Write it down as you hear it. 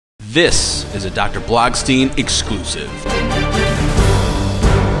This is a Dr. Blogstein exclusive.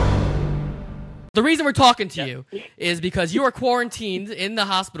 The reason we're talking to you is because you are quarantined in the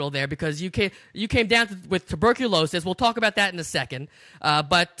hospital there because you came down with tuberculosis. We'll talk about that in a second.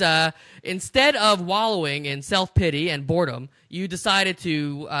 But instead of wallowing in self-pity and boredom, you decided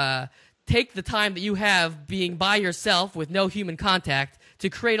to take the time that you have being by yourself with no human contact to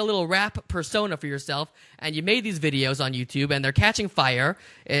create a little rap persona for yourself, and you made these videos on YouTube, and they're catching fire.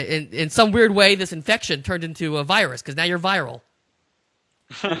 In some weird way, this infection turned into a virus because now you're viral.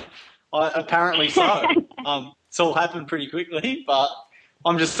 Apparently so. It's all happened pretty quickly, but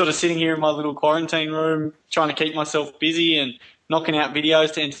I'm just sort of sitting here in my little quarantine room trying to keep myself busy and knocking out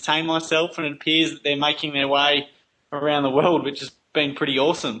videos to entertain myself, and it appears that they're making their way around the world, which has been pretty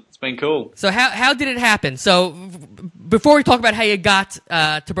awesome. It's been cool. So how did it happen? So before we talk about how you got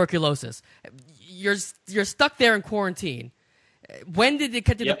tuberculosis, you're stuck there in quarantine. When did it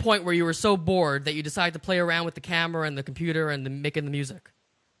get to the point where you were so bored that you decided to play around with the camera and the computer and making the music?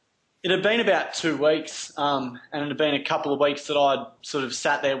 It had been about 2 weeks, and it had been a couple of weeks that I'd sort of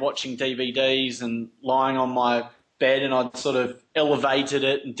sat there watching DVDs and lying on my bed, and I'd sort of elevated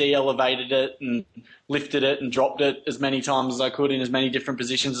it and de-elevated it and lifted it and dropped it as many times as I could in as many different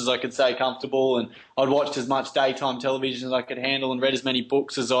positions as I could stay comfortable, and I'd watched as much daytime television as I could handle and read as many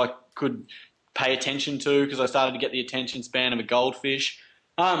books as I could pay attention to because I started to get the attention span of a goldfish.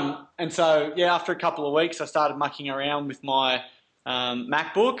 And so, after a couple of weeks I started mucking around with my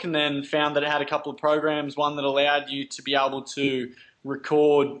MacBook, and then found that it had a couple of programs, one that allowed you to be able to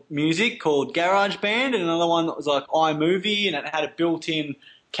record music called GarageBand, and another one that was like iMovie, and it had a built-in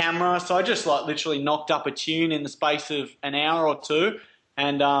camera. So I just like literally knocked up a tune in the space of an hour or two,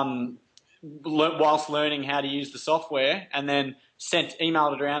 and whilst learning how to use the software, and then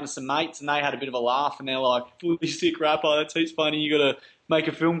emailed it around to some mates, and they had a bit of a laugh, and they're like, "Fully sick rapper, that's heaps funny, you got to make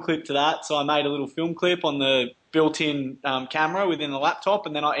a film clip to that." So I made a little film clip on the built-in camera within the laptop,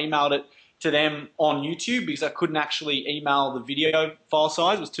 and then I emailed it to them on YouTube because I couldn't actually email the video file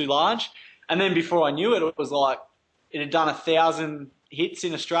size, it was too large. And then before I knew it, it was like it had done 1,000 hits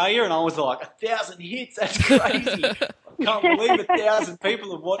in Australia, and I was like, 1,000 hits? That's crazy. I can't believe 1,000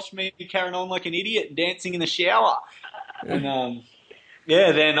 people have watched me carrying on like an idiot and dancing in the shower. And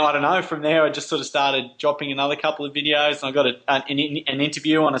then I don't know, from there I just sort of started dropping another couple of videos, and I got an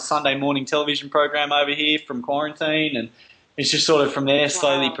interview on a Sunday morning television program over here from quarantine, and it's just sort of from there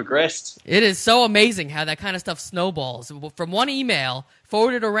slowly progressed. It is so amazing how that kind of stuff snowballs from one email,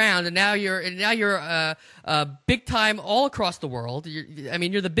 forwarded around, and now you're big time all across the world.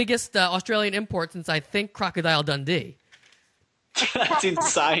 You're the biggest Australian import since I think Crocodile Dundee. That's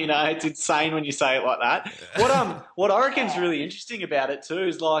insane. It's insane when you say it like that. What I reckon's really interesting about it too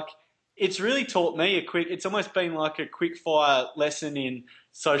is like it's really taught me it's almost been like a quick fire lesson in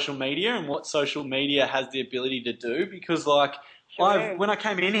social media and what social media has the ability to do, because like when I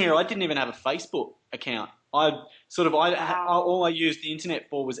came in here I didn't even have a Facebook account. All I used the internet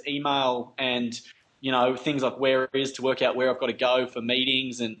for was email and things like where it is to work out where I've got to go for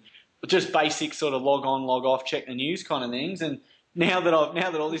meetings and just basic sort of log on, log off, check the news kind of things. And now that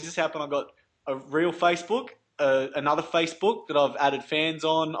all this has happened, I've got a real Facebook, another Facebook that I've added fans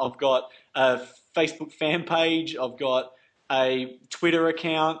on. I've got a Facebook fan page. I've got a Twitter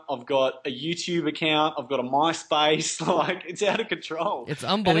account. I've got a YouTube account. I've got a MySpace. Like, it's out of control. It's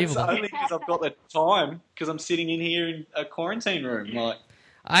unbelievable. And it's only because I've got the time because I'm sitting in here in a quarantine room. Like,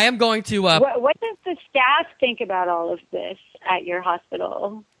 I am going to. What does the staff think about all of this at your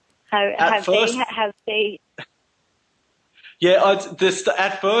hospital? Have they? Yeah,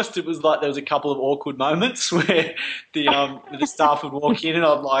 at first it was like there was a couple of awkward moments where the staff would walk in and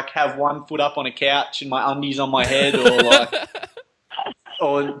I'd like have one foot up on a couch and my undies on my head,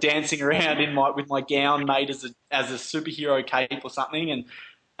 or dancing around with my gown made as a superhero cape or something,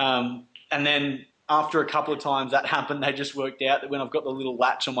 and then after a couple of times that happened, they just worked out that when I've got the little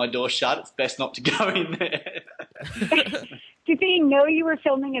latch on my door shut, it's best not to go in there. Did they know you were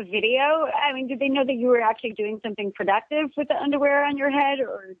filming a video? I mean, did they know that you were actually doing something productive with the underwear on your head,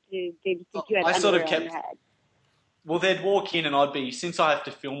 or did you have underwear on your head? Well, they'd walk in and I'd be, since I have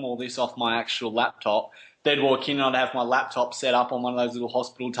to film all this off my actual laptop, they'd walk in and I'd have my laptop set up on one of those little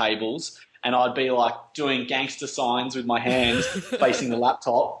hospital tables, and I'd be like doing gangster signs with my hands facing the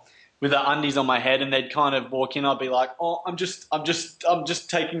laptop with the undies on my head, and they'd kind of walk in. I'd be like, "Oh, I'm just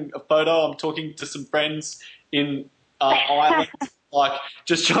taking a photo. I'm talking to some friends in Ireland." Like,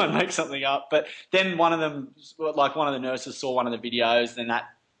 just try and make something up. But then one of the nurses saw one of the videos, then that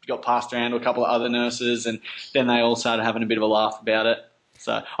got passed around to a couple of other nurses, and then they all started having a bit of a laugh about it.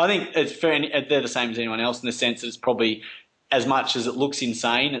 So I think it's fair. They're the same as anyone else in the sense that it's probably as much as it looks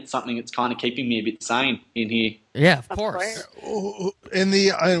insane, it's something that's kind of keeping me a bit sane in here. Yeah, of course.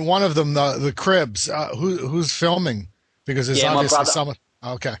 In one of them, the cribs, who's filming? Because there's obviously someone.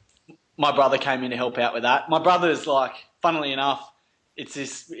 Okay. My brother came in to help out with that. My brother's like, funnily enough,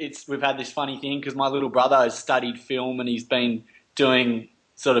 we've had this funny thing because my little brother has studied film and he's been doing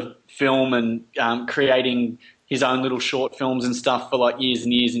sort of film and creating his own little short films and stuff for like years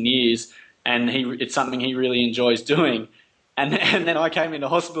and years and years. And it's something he really enjoys doing. And then I came into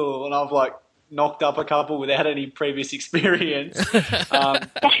hospital and I've like knocked up a couple without any previous experience in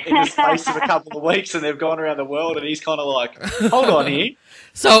the space of a couple of weeks, and they've gone around the world, and he's kind of like, hold on here.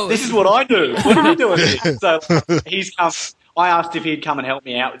 So this is what I do. What are you doing here? So he's come. I asked if he'd come and help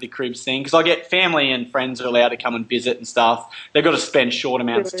me out with the cribs thing because I get family and friends are allowed to come and visit and stuff. They've got to spend short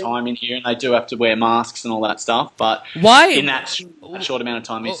amounts of time in here, and they do have to wear masks and all that stuff. But in that short amount of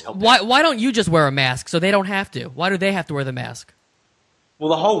time, he's helped. Why don't you just wear a mask so they don't have to? Why do they have to wear the mask? Well,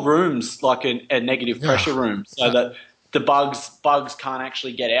 the whole room's like a negative pressure room, so that the bugs can't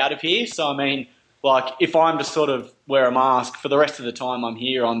actually get out of here. So I mean, like if I'm to sort of wear a mask for the rest of the time I'm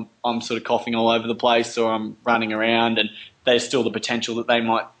here, I'm sort of coughing all over the place, or I'm running around, and there's still the potential that they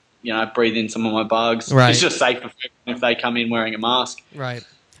might, breathe in some of my bugs. Right. It's just safer if they come in wearing a mask. Right.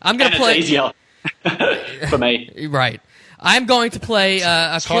 It's easier for me. Right. I'm going to play.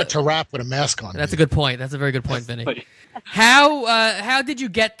 It's hard to rap with a mask on. That's a good point. That's a very good point, Vinny. How did you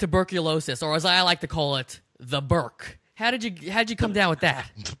get tuberculosis, or as I like to call it, the Burk? How'd you come down with that?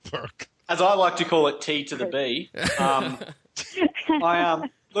 The Burk. As I like to call it, T to the B.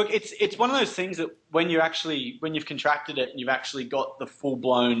 Look, it's one of those things that when you've contracted it and you've actually got the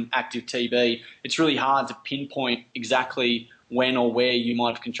full-blown active TB, it's really hard to pinpoint exactly when or where you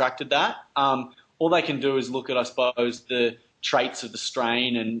might have contracted that. All they can do is look at, I suppose, the traits of the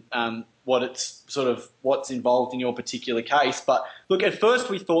strain and what's involved in your particular case. But look, at first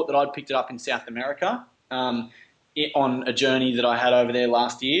we thought that I'd picked it up in South America on a journey that I had over there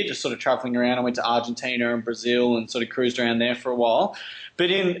last year, just sort of traveling around. I went to Argentina and Brazil and sort of cruised around there for a while. But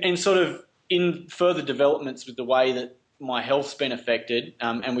in further developments with the way that my health's been affected,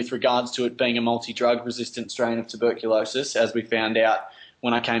 and with regards to it being a multi-drug resistant strain of tuberculosis, as we found out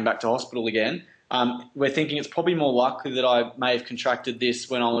when I came back to hospital again, we're thinking it's probably more likely that I may have contracted this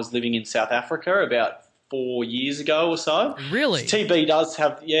when I was living in South Africa about 4 years ago or so. Really? So TB does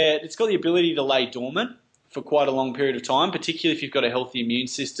have, it's got the ability to lay dormant for quite a long period of time, particularly if you've got a healthy immune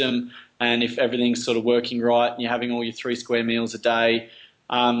system and if everything's sort of working right and you're having all your 3 square meals a day.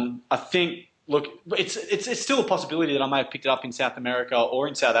 I think, look, it's still a possibility that I may have picked it up in South America or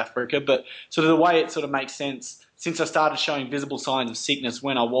in South Africa, but sort of the way it sort of makes sense, since I started showing visible signs of sickness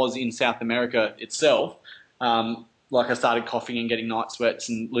when I was in South America itself, like I started coughing and getting night sweats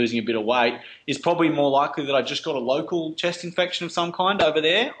and losing a bit of weight, is probably more likely that I just got a local chest infection of some kind over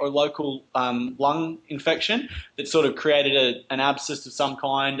there, or a local lung infection that sort of created an abscess of some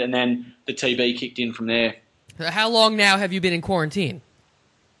kind, and then the TB kicked in from there. How long now have you been in quarantine?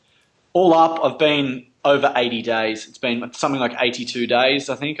 All up, I've been over 80 days. It's been something like 82 days,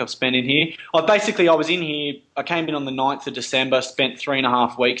 I think, I've spent in here. I was in here, I came in on the 9th of December, spent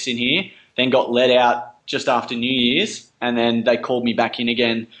 3.5 weeks in here, then got let out just after New Year's, and then they called me back in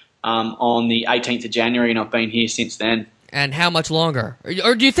again on the 18th of January, and I've been here since then. And how much longer?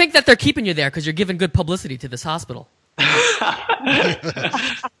 Or do you think that they're keeping you there because you're giving good publicity to this hospital?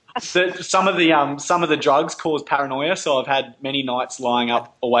 Some of the drugs cause paranoia, so I've had many nights lying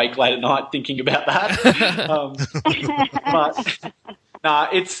up awake late at night thinking about that. But no,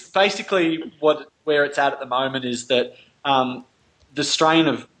 it's basically where it's at the moment is that the strain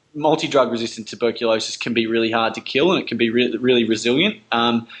of multi-drug resistant tuberculosis can be really hard to kill, and it can be really resilient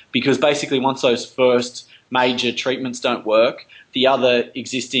because basically once those first major treatments don't work, the other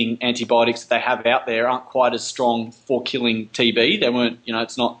existing antibiotics that they have out there aren't quite as strong for killing TB.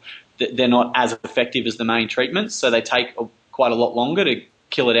 They're not as effective as the main treatments, so they take quite a lot longer to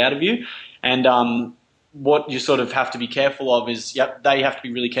kill it out of you. And what you sort of have to be careful of is, they have to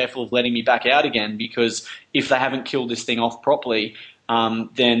be really careful of letting me back out again, because if they haven't killed this thing off properly,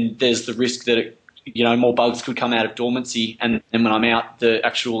 then there's the risk that more bugs could come out of dormancy, and then when I'm out, the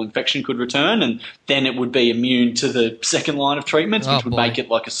actual infection could return, and then it would be immune to the second line of treatments, which would make it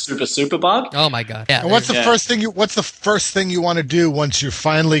like a super bug. Oh my God! Yeah. And what's the first thing you want to do once you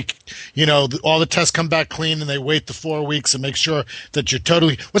finally, all the tests come back clean and they wait the 4 weeks and make sure that you're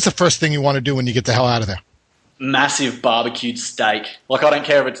totally? What's the first thing you want to do when you get the hell out of there? Massive barbecued steak. Like, I don't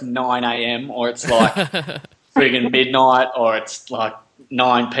care if it's 9 a.m. or it's like friggin' midnight or it's like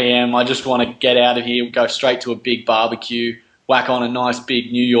 9 p.m. I just want to get out of here, go straight to a big barbecue, whack on a nice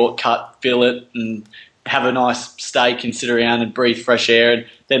big New York cut fillet, and have a nice steak and sit around and breathe fresh air, and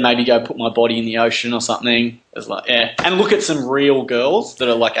then maybe go put my body in the ocean or something. It's like, yeah, and look at some real girls that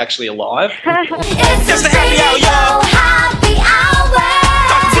are like actually alive. It's just a happy hour,